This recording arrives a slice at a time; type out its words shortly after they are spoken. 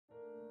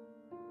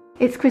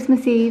It's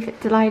Christmas Eve.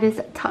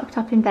 Delilah's tucked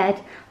up in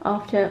bed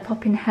after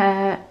popping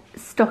her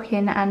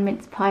stocking and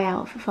mince pie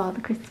out for Father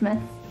Christmas.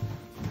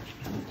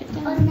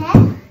 On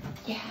there?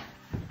 Yeah.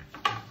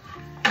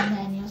 And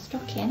then your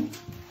stocking.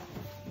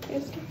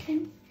 Your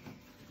stocking.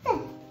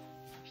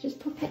 Just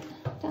pop it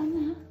down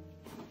there.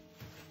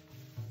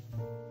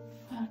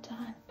 Well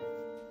done.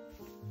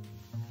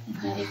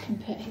 And now he can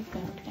put his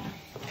milk down.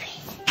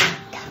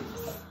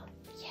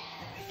 Yeah.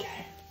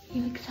 Okay.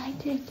 You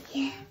excited?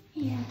 Yeah.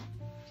 Yeah.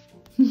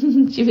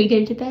 Should we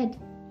go to bed?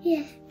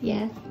 Yeah.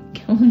 Yeah.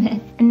 Come on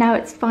then. And now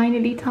it's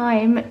finally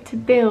time to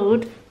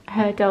build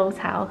her doll's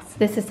house.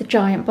 This is the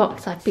giant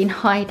box I've been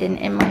hiding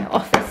in my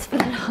office for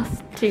the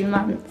last 2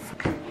 months.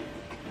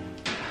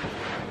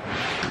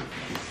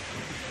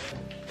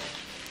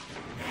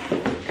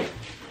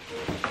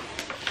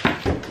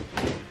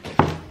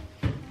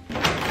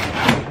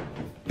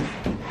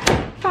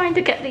 Trying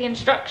to get the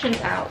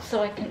instructions out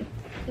so I can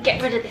get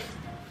rid of this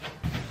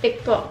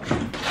big box.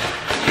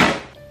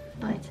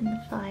 Lighting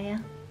the fire.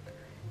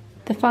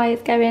 The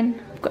fire's going.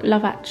 I've got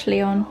Love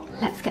Actually on.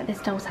 Let's get this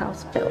doll's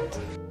house built.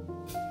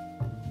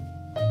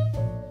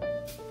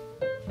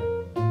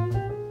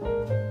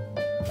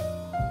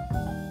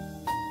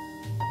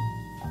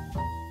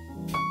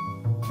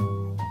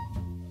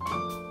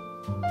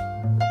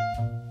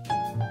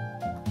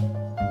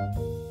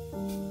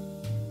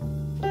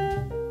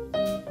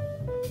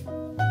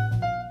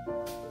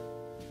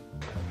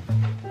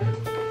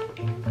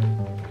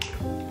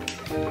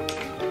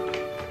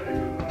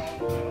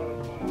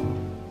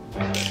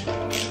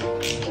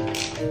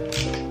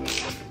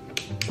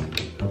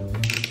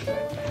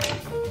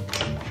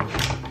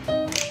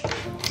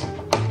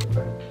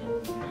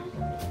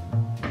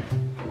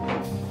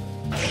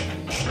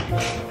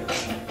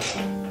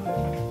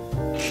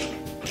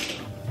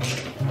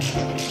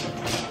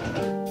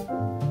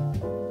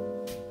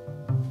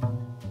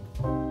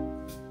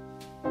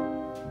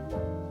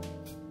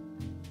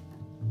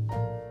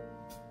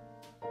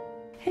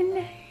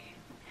 Hello.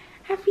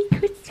 Happy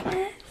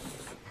Christmas.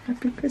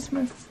 Happy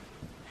Christmas.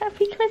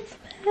 Happy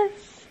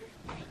Christmas.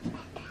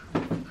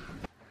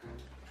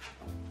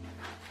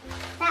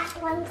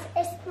 That one's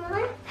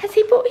mine. Has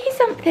he bought you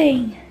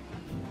something?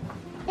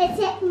 Is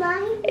it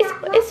mine?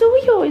 It's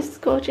all yours,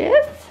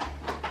 gorgeous.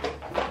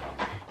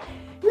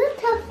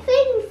 Lots of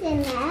things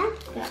in there.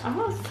 There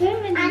are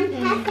so many And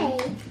things.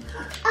 happy.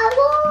 I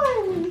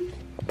won.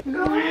 I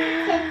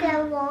wanted the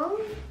one.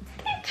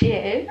 Did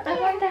you? I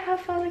wonder how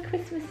Father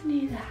Christmas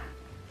knew that.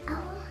 I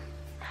won.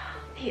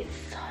 It's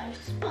so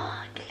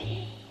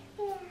sparkly.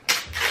 Yeah.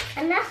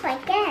 And that's my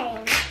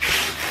game.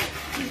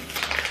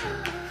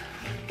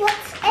 What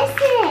is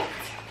it?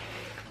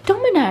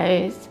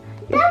 Dominoes.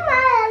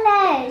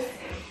 Dominoes.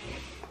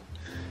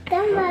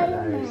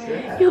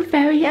 Dominoes. You're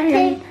very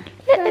own.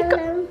 Look, they've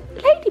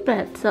got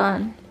ladybirds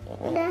on.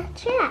 The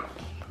track.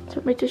 Do you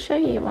want me to show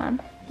you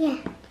one? Yeah.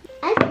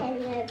 I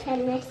can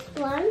open this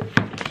one.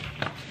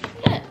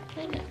 Look,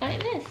 they look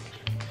like this.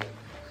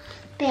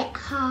 Bit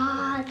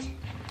hard.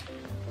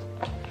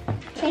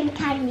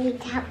 Think I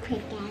need help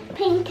again.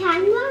 Pink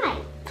and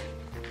white.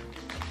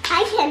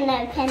 I can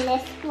open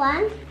this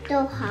one.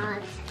 Still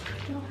hard.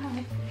 Still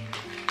hard.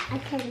 I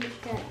can do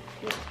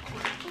it.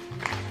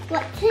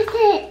 What is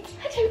it?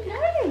 I don't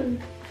know.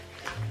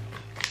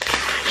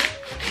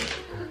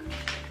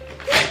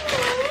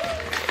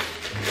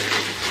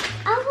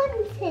 I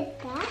wanted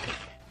that.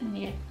 And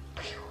you.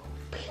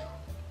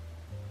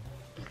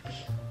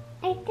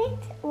 I did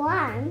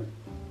one.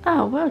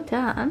 Oh, well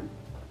done.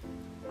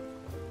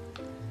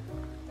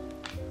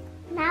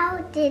 Now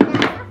do the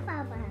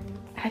other one.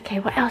 Okay,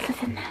 what else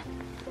is in there?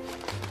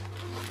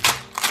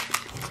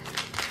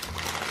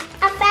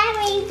 A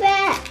berry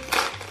book.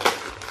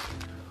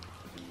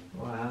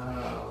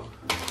 Wow.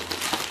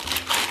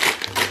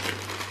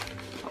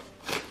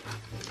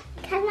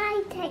 Can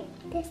I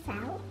take this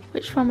out?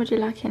 Which one would you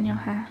like in your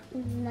hair?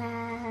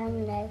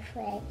 No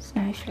fruit.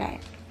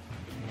 Snowflake.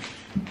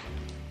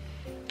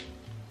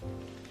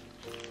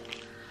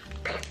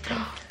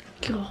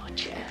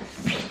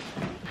 Gorgeous.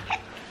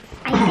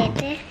 I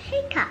did a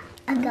hiccup.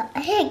 I got a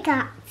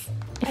hiccup.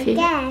 If you-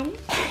 Again.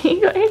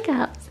 You got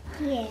hiccups.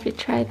 Yeah. If you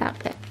try that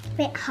bit.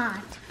 Bit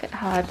hard. Bit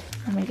hard.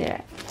 Let me do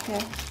it.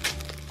 Okay.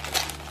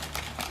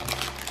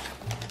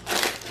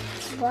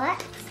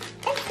 What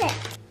is it?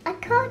 A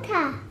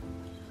quarter.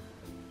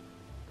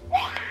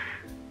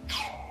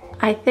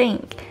 I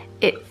think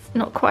it's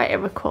not quite a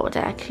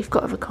recorder, because you've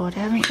got a recorder,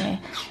 haven't you?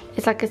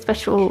 It's like a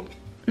special,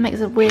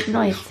 makes a weird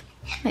noise.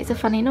 Makes a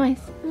funny noise.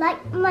 Like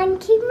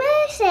monkey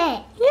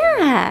music.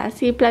 Yeah,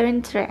 so you blow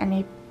into it and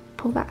you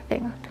pull that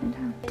thing up and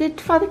down. Did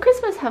Father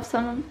Christmas have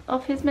some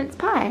of his mince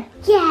pie?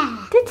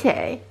 Yeah. Did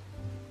he?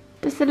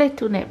 Just a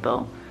little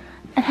nibble.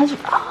 And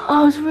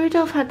has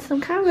Rudolph had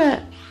some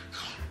carrot?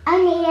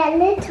 Only a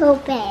little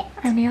bit.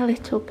 Only a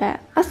little bit.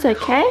 That's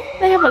okay.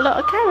 They have a lot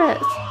of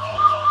carrots.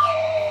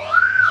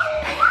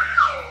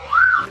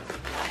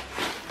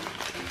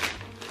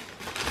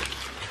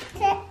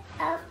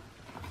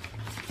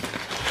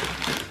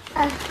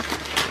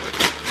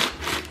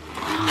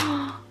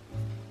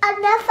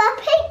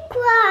 another pink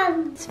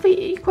one. It's for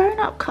your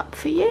grown-up cup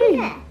for you.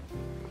 Yeah.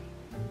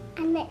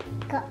 And it's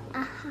got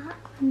a heart.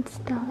 And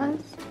stars.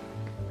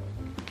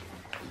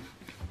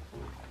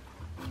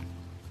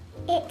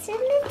 It's a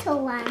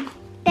little one.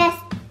 There's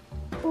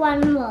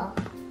one more.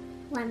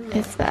 One more.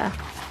 Is there?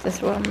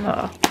 There's one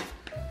more.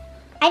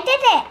 I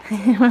did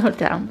it. Well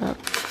done, Bob.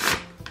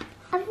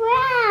 A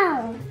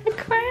round. A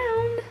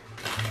crown.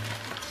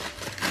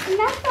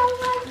 Another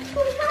one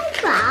for my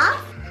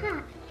bath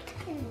hat.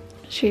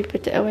 Should we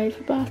put it away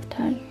for bath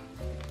time?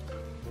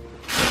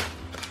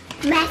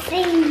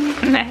 Messy.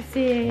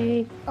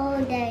 Messy. All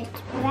those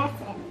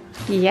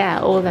presents. Yeah,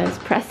 all those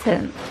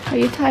presents. Are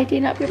you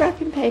tidying up your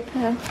wrapping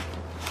paper?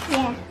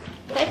 Yeah.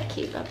 Thank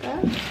you,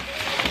 Bubba.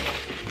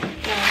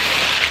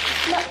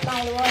 Not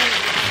my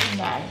one.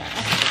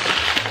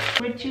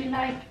 No. Would you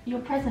like your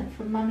present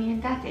from Mummy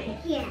and Daddy?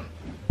 Yeah.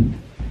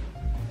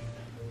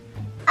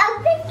 A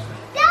big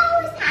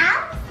doll's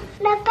house.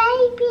 The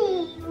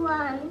baby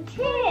one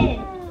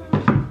too.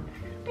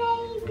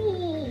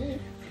 Baby.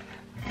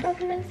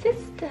 Brother and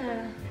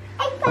sister.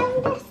 I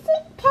found a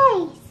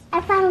suitcase.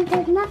 I found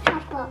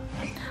another box.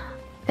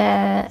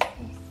 They're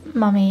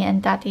Mummy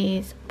and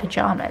Daddy's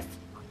pyjamas.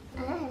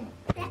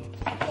 Let's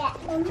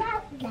get them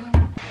out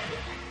then.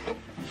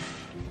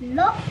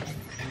 Locks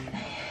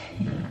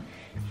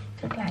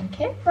The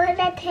blanket. for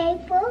the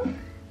table.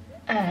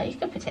 You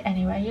can put it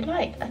anywhere you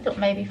like. I thought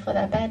maybe for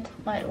their bed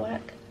might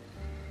work.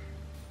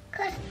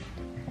 Because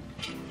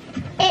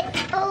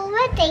it's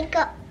already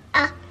got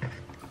a...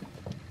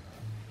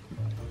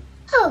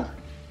 Oh,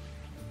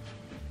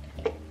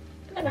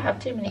 Never have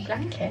too many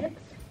blankets.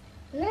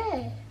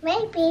 no.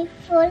 Maybe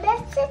for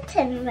the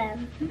sitting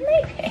room.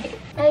 Maybe.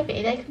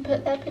 Maybe they can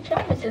put their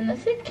pyjamas in the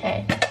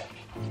suitcase.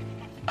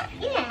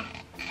 Yeah.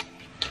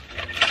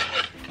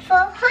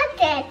 For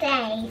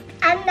holidays.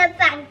 And the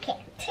blanket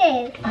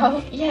too.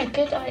 Oh, yeah,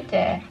 good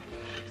idea.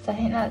 So I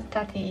think that's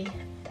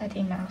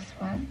Daddy Mouse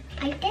one.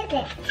 I did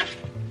it.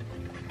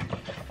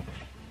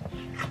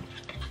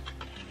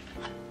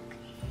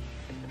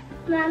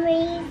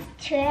 Mummy's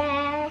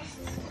dress.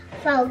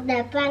 Fold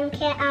the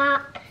blanket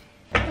up.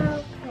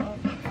 Fold.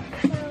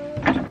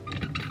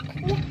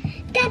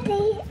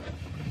 Daddy.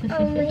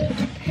 Mummy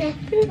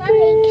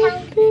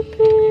can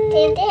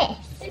do this.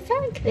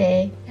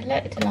 Exactly.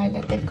 Look,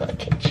 Delilah, they've got a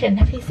kitchen.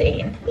 Have you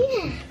seen?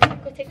 Yeah.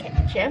 They've got a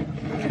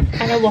kitchen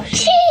and a washing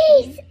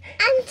Cheese machine.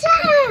 and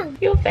jam.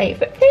 Your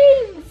favourite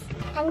things.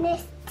 And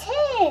this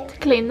too. To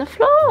clean the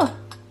floor.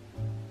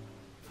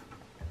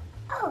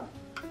 Oh,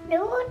 the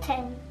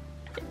water.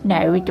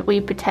 No,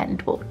 we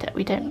pretend water.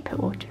 We don't put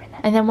water in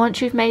it. And then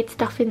once you've made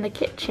stuff in the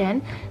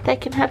kitchen, they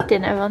can have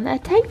dinner on their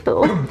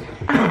table.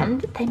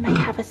 And they may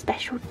have a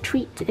special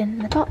treat in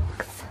the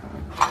box.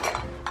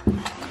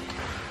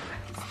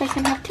 So they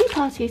can have tea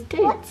parties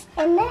too. What's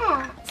in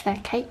there? It's their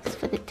cakes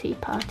for the tea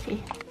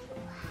party.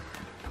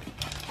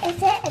 Is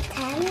it a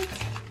tent?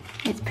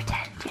 It's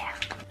pretend, yeah.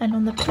 And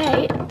on the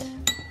plate,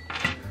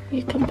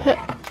 you can put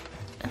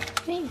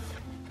these.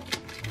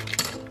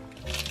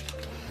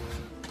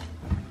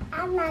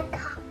 And a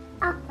cup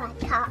of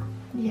a cup.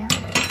 Yeah.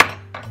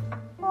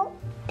 Oh,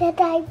 did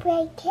I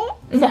break it?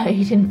 No,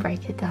 you didn't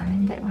break it,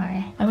 darling, don't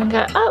worry. I'm gonna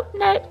go, oh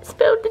no,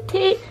 spilled the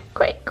tea.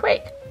 Quick,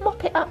 quick,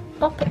 mop it up,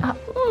 mop it up.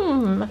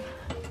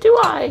 Do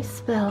I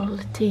spill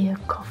the tea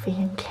and coffee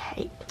and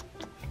cake?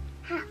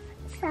 Have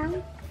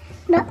some.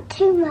 Not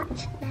too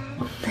much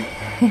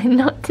though.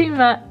 Not too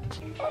much.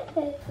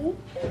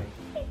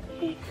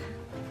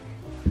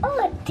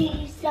 I'll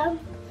do some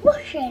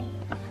washing.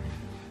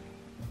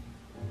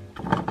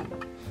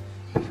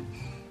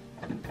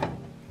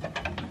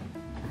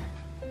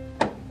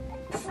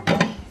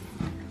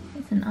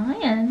 It's an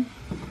iron.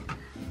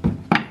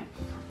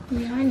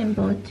 The ironing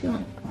board, do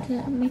you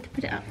want me to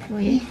put it up for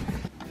you?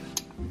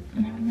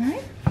 There we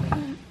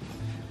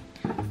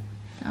go.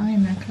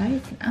 Iron their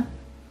clothes now.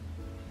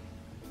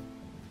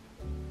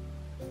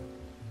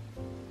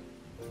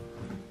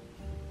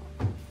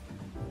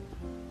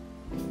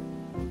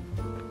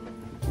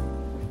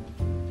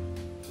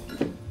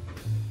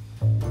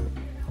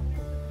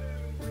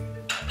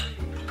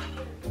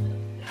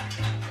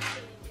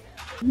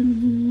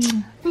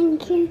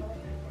 Thank you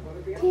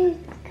for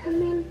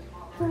coming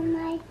for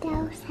my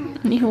doll's house.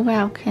 You're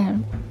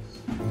welcome.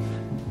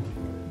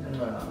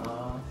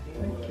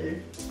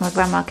 My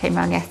grandma came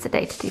round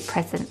yesterday to do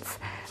presents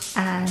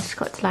and she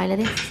got Delilah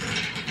this,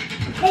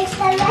 It's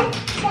the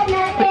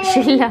red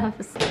which she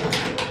loves.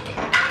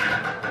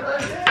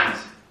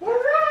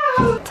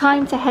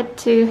 Time to head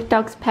to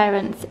Doug's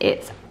parents.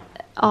 It's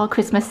our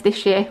Christmas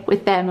this year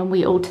with them and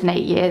we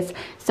alternate years.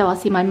 So I'll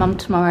see my mum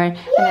tomorrow and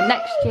then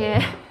next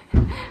year...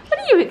 What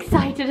are you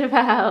excited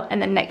about?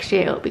 And then next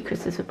year it'll be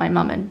Christmas with my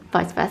mum and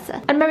vice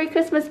versa. And Merry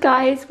Christmas,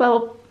 guys.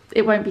 Well,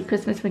 it won't be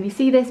Christmas when you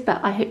see this, but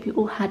I hope you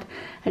all had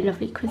a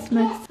lovely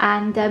Christmas.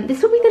 And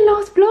this will be the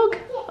last vlog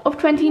of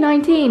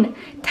 2019.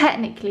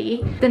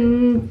 Technically, the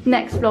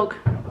next vlog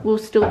will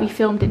still be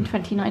filmed in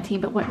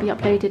 2019 but won't be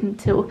uploaded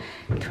until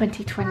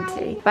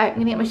 2020. Right, I'm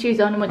gonna get my shoes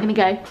on and we're gonna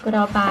go. Got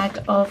our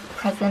bag of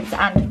presents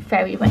and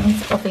fairy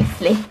rings,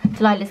 obviously.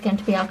 Delilah's going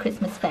to be our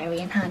Christmas fairy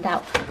and hand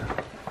out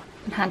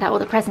all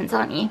the presents,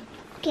 aren't you?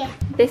 Yeah.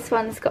 This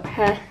one's got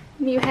her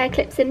new hair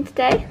clips in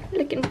today,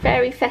 looking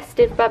very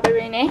festive,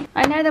 Bubba-rooney.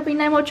 I know there'll be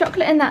no more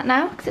chocolate in that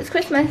now because it's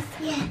Christmas.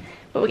 Yeah.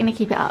 But we're gonna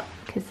keep it up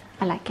because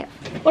I like it.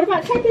 What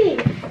about Teddy?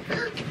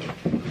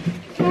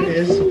 There he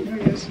is. There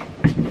he is.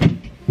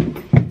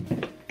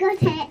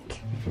 Got it.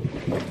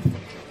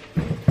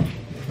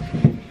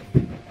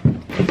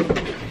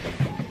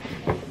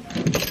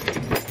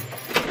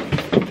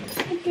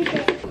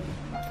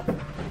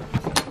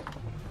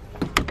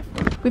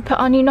 We put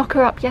our new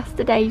knocker up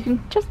yesterday. You can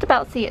just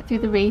about see it through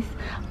the wreath.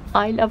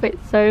 I love it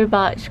so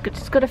much.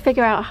 Just got to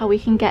figure out how we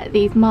can get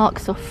these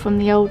marks off from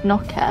the old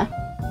knocker.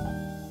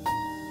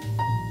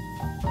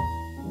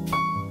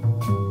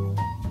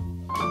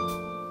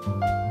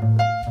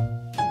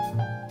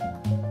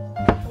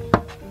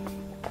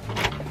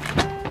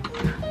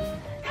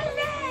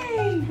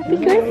 Happy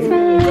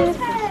Christmas!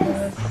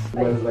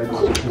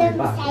 Keep them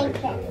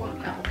safe in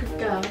there. Good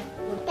girl.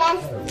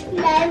 There's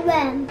no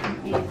room.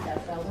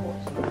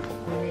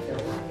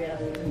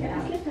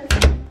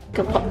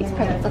 Go pop these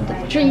presents under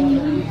the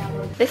tree.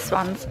 This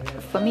one's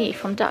for me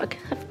from Doug.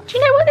 Do you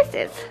know what this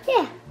is?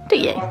 Yeah. Do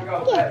you?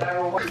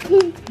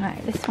 Yeah.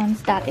 Right, this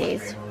one's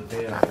Daddy's.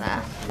 Put that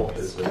there.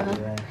 It's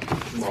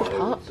for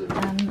Pop.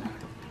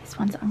 This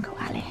one's Uncle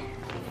Ali.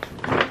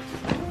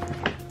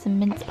 Some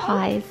mince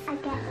pies.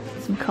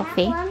 Some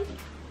coffee.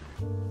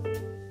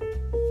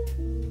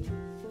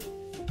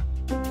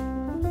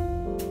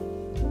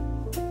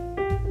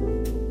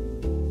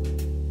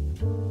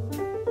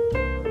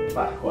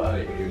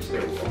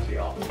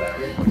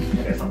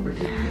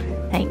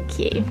 Thank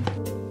you.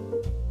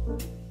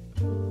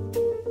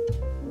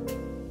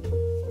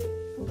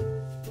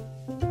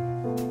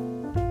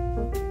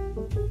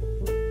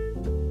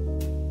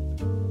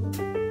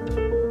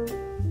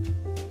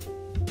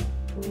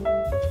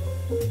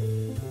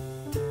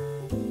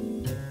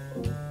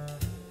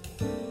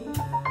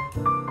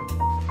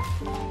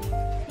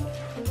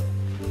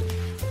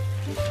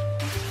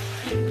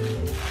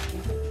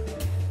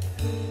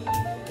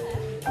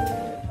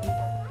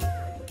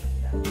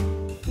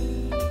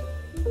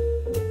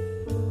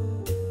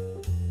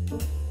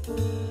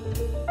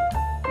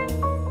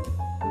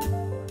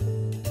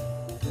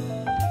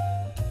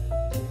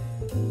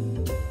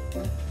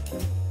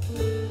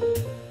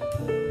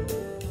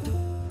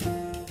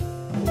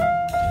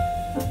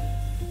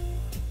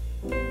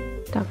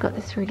 I've got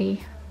this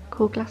really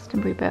cool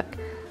Glastonbury book,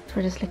 so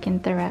we're just looking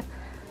through it.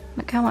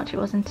 Look how much it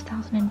was in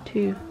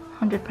 2002,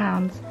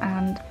 £100,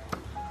 and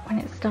when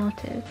it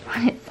started,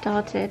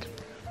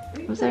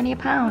 it was only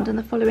 £1, and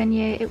the following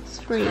year it was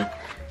free. There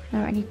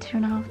were only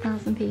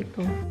 2,500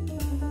 people.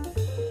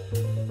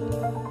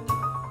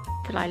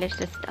 Delilah's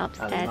just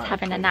upstairs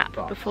having a nap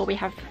before we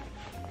have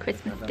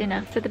Christmas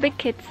dinner. So the big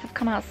kids have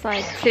come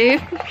outside to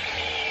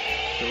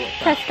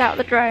test out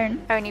the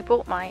drone. I only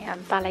bought my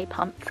ballet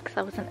pumps because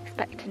I wasn't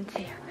expecting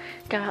to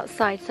go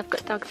outside, so I've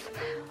got Doug's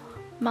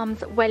mum's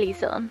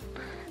wellies on,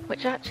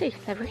 which actually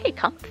they're really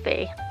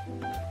comfy.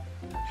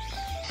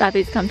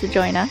 Babu's come to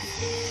join us.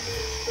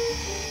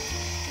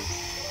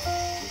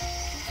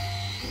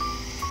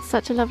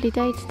 Such a lovely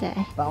day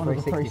today. That one was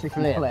a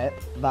 360 flip.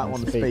 That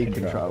one's speed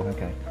control.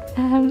 Okay.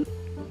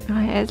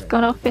 Right, it's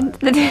gone off into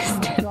the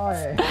distance.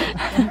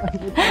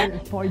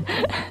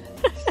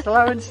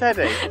 Slow and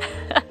steady.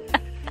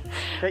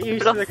 Get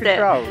used to the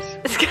controls.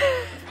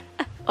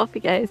 Off he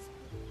goes.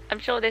 I'm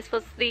sure this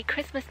was the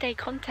Christmas Day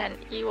content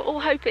you were all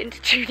hoping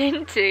to tune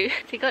into.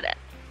 So you got it?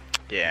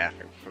 Yeah,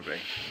 probably.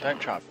 Don't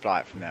try and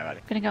fly it from there, Ali.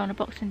 I'm going to go on a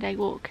Boxing Day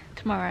walk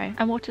tomorrow.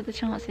 And what are the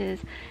chances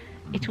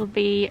it will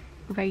be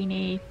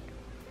rainy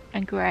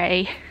and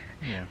grey?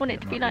 Yeah, I want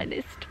it to be like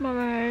this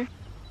tomorrow.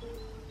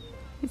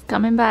 He's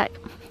coming back.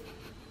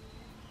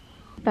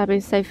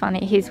 Babu's so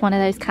funny. He's one of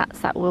those cats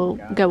that will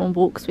go on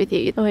walks with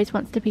you. Always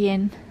wants to be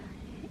in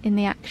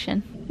the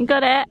action. You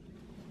got it?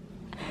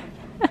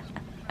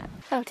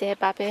 Oh dear,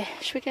 Babu.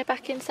 Should we go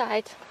back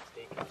inside?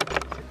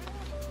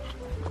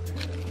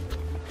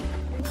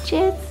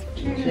 Cheers.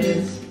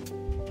 Cheers.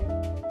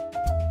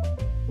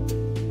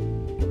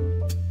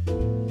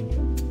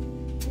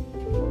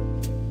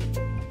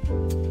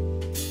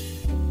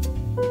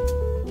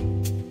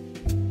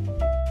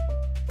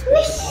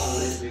 Wish.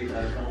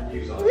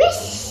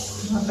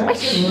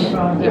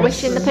 You're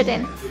wishing the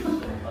pudding.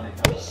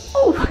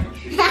 Oh,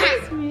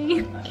 that's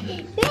me.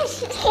 Let's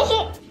see.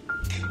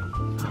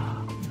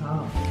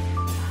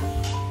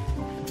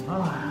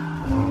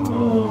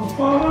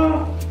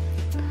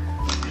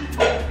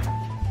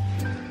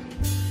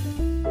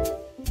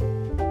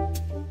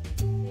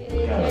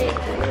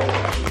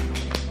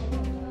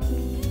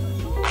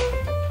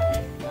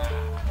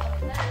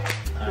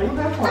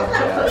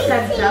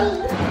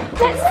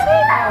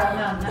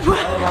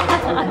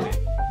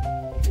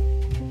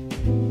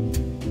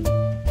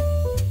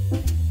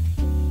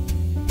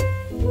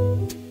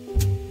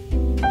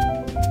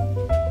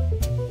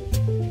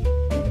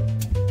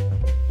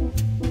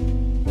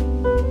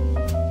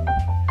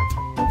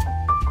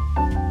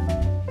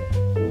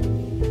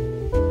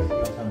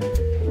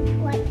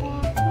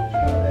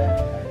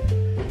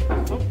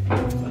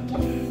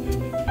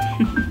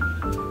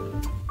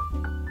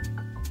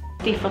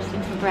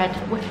 defrosting some bread,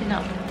 whipping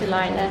up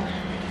Delilah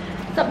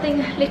something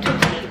little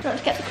to eat. Do you want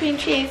to get the cream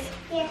cheese?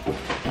 Yeah.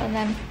 And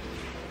then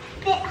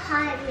Bit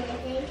high,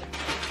 really.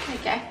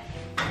 okay.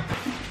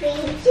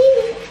 Cream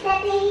cheese,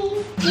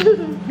 Daddy.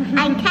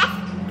 I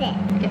cast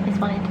it. Get this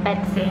one into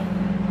bed soon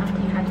after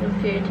you've had your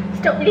food.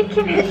 Stop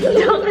licking it.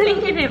 Stop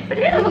licking it. Put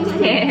it on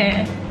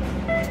here.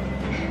 I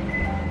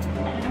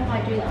don't know if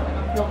I do that when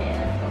I'm vlogging.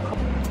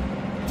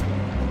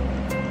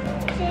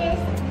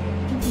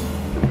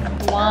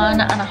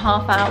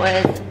 1.5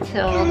 hours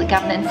till the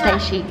Gavin and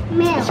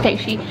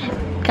Stacey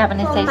Gavin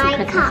and Stacey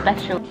Christmas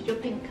special. Your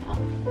pink cup.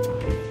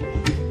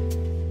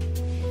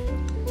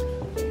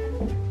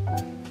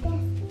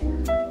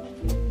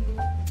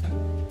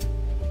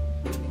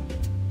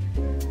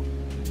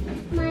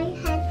 My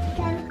head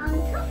goes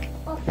on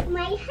top of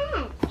my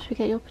head. Should we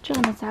get your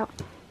pajamas out?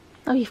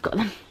 Oh, you've got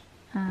them.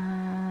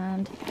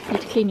 And you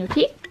need to clean your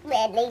teeth.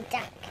 Really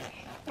dark.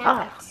 No,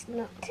 Ah. it's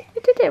not.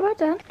 You did it, well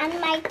done. And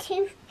my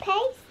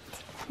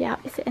toothpaste. Yeah,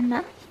 is it in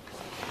there?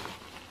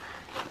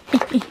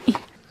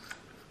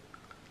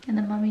 And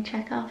then mummy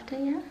check after,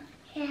 yeah?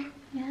 Yeah.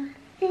 Yeah.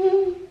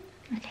 Mm.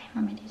 Okay,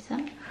 mummy do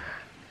some.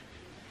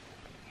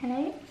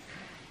 Hello?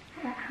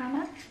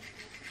 Hannah?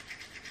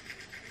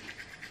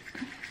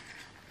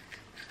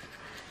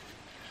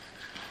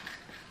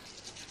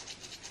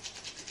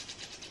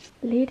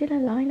 Leading a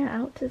liner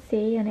out to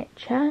sea, and it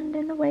churned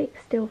in the wake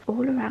still.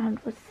 All around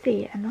was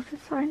sea, and not a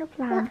sign of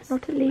land,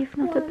 not a leaf,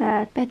 not a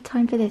bird.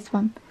 Bedtime for this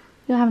one.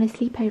 You're having a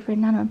sleepover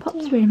in Nana and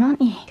Pop's room,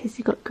 aren't you? Because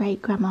you've got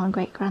great grandma and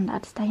great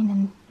granddad staying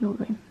in your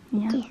room.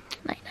 Yeah. Night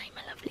night,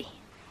 my lovely.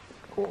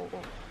 Oh.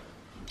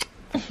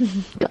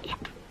 Got ya.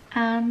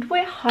 And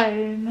we're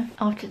home.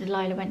 After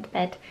Delilah went to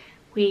bed,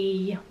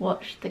 we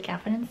watched the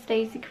Gavin and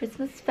Stacey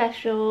Christmas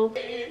special.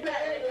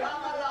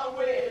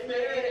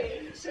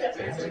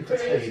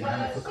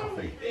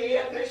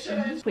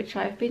 Which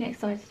I've been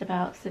excited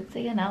about since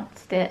they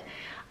announced it,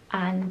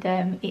 and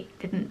it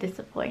didn't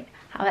disappoint.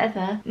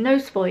 However, no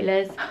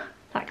spoilers.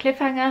 That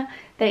cliffhanger,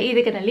 they're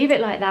either going to leave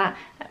it like that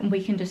and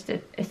we can just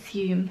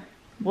assume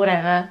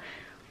whatever,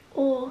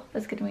 or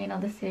there's going to be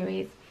another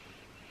series.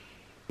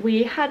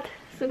 We had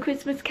some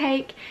Christmas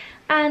cake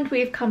and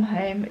we've come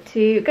home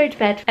to go to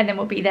bed, and then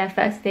we'll be there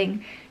first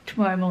thing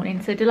tomorrow morning.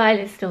 So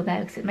Delilah's still there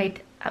because it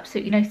made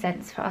absolutely no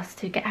sense for us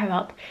to get her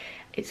up.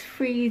 It's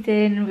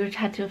freezing. We would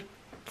had to have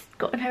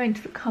gotten her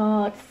into the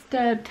car,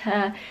 disturbed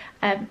her,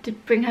 to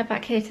bring her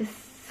back here to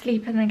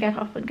sleep and then get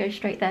up and go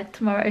straight there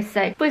tomorrow.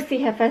 So we'll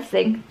see her first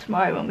thing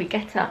tomorrow when we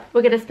get up.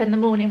 We're going to spend the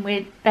morning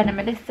with Ben and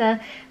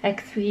Melissa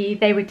because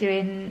they were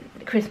doing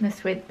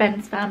Christmas with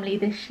Ben's family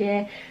this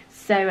year.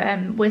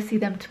 So we'll see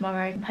them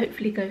tomorrow and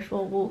hopefully go for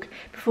a walk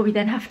before we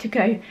then have to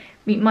go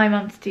meet my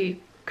mum to do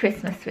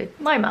Christmas with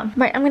my mum.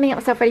 Right, I'm going to get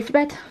myself ready for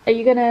bed. Are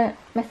you going to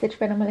message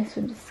Ben and Melissa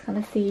and just kind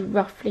of see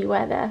roughly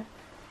where they're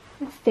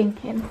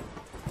thinking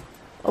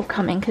of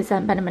coming? Because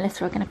Ben and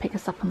Melissa are going to pick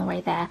us up on the way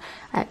there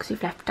because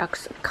we've left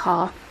Doug's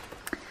car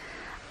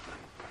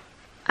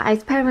at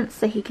his parents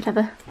so he could have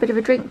a bit of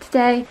a drink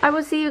today. I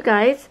will see you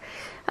guys.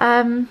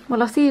 Well,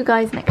 I'll see you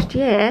guys next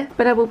year,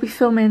 but I will be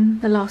filming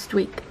the last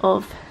week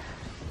of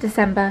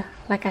December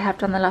like I have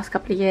done the last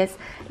couple of years.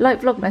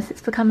 Like Vlogmas,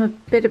 it's become a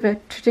bit of a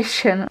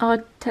tradition.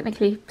 I'll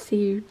technically see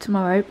you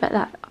tomorrow,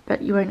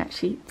 but you won't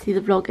actually see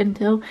the vlog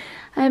until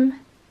the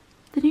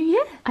new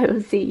year. I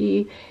will see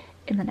you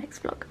in the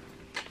next vlog.